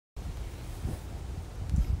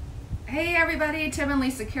Hey everybody, Tim and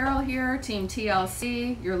Lisa Carroll here, Team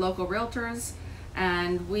TLC, your local realtors,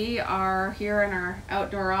 and we are here in our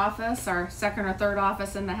outdoor office, our second or third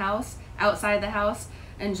office in the house, outside the house,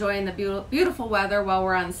 enjoying the beautiful weather while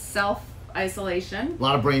we're on self-isolation. A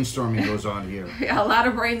lot of brainstorming goes on here. Yeah, a lot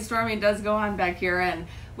of brainstorming does go on back here, and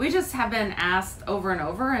we just have been asked over and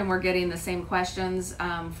over, and we're getting the same questions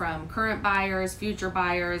from current buyers, future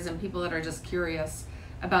buyers, and people that are just curious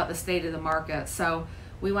about the state of the market. So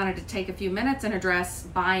we wanted to take a few minutes and address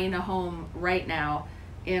buying a home right now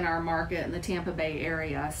in our market in the Tampa Bay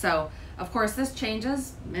area. So of course this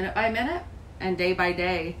changes minute by minute and day by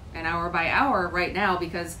day and hour by hour right now,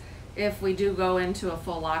 because if we do go into a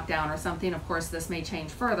full lockdown or something, of course this may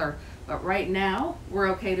change further. But right now we're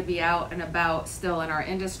okay to be out and about still in our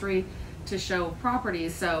industry to show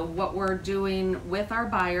properties. So what we're doing with our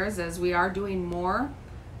buyers is we are doing more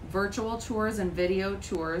virtual tours and video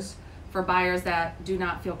tours for buyers that do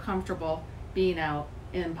not feel comfortable being out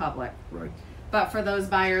in public. Right. But for those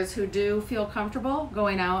buyers who do feel comfortable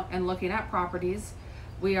going out and looking at properties,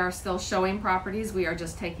 we are still showing properties. We are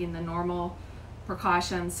just taking the normal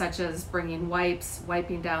precautions, such as bringing wipes,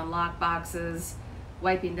 wiping down lock boxes,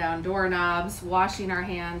 wiping down doorknobs, washing our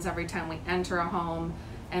hands every time we enter a home,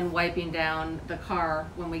 and wiping down the car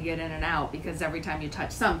when we get in and out, because every time you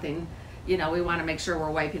touch something, you know, we want to make sure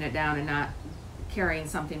we're wiping it down and not carrying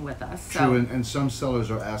something with us. True, and some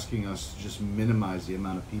sellers are asking us to just minimize the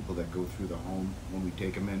amount of people that go through the home when we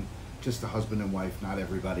take them in. Just the husband and wife, not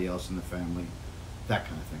everybody else in the family, that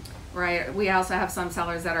kind of thing. Right. We also have some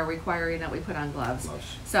sellers that are requiring that we put on gloves.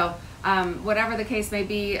 So whatever the case may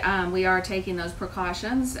be, we are taking those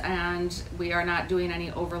precautions, and we are not doing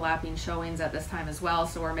any overlapping showings at this time as well.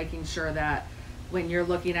 So we're making sure that when you're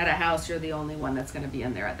looking at a house, you're the only one that's going to be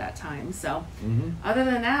in there at that time. So other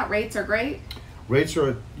than that, rates are great. Rates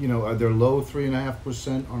are, you know, they're low,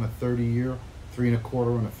 3.5% on a 30-year,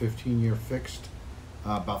 3.25% on a 15-year fixed,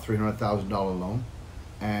 about $300,000 loan.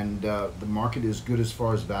 And the market is good as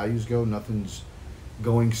far as values go. Nothing's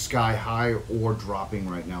going sky high or dropping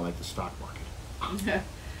right now like the stock market.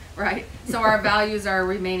 Right. So our values are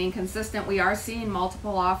remaining consistent. We are seeing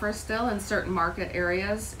multiple offers still in certain market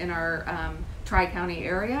areas in our Tri-County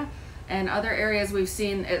area. And other areas we've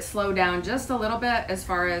seen it slow down just a little bit as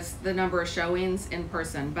far as the number of showings in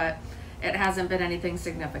person, but it hasn't been anything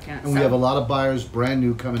significant. And we have a lot of buyers brand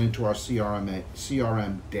new coming into our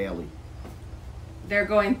CRM daily. They're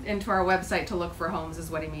going into our website to look for homes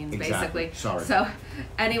is what he means, exactly. Basically. Sorry. So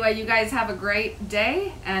anyway, you guys have a great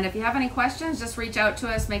day, and if you have any questions, just reach out to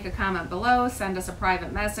us, make a comment below, send us a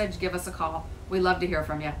private message, give us a call. We'd love to hear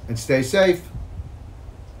from you. And stay safe.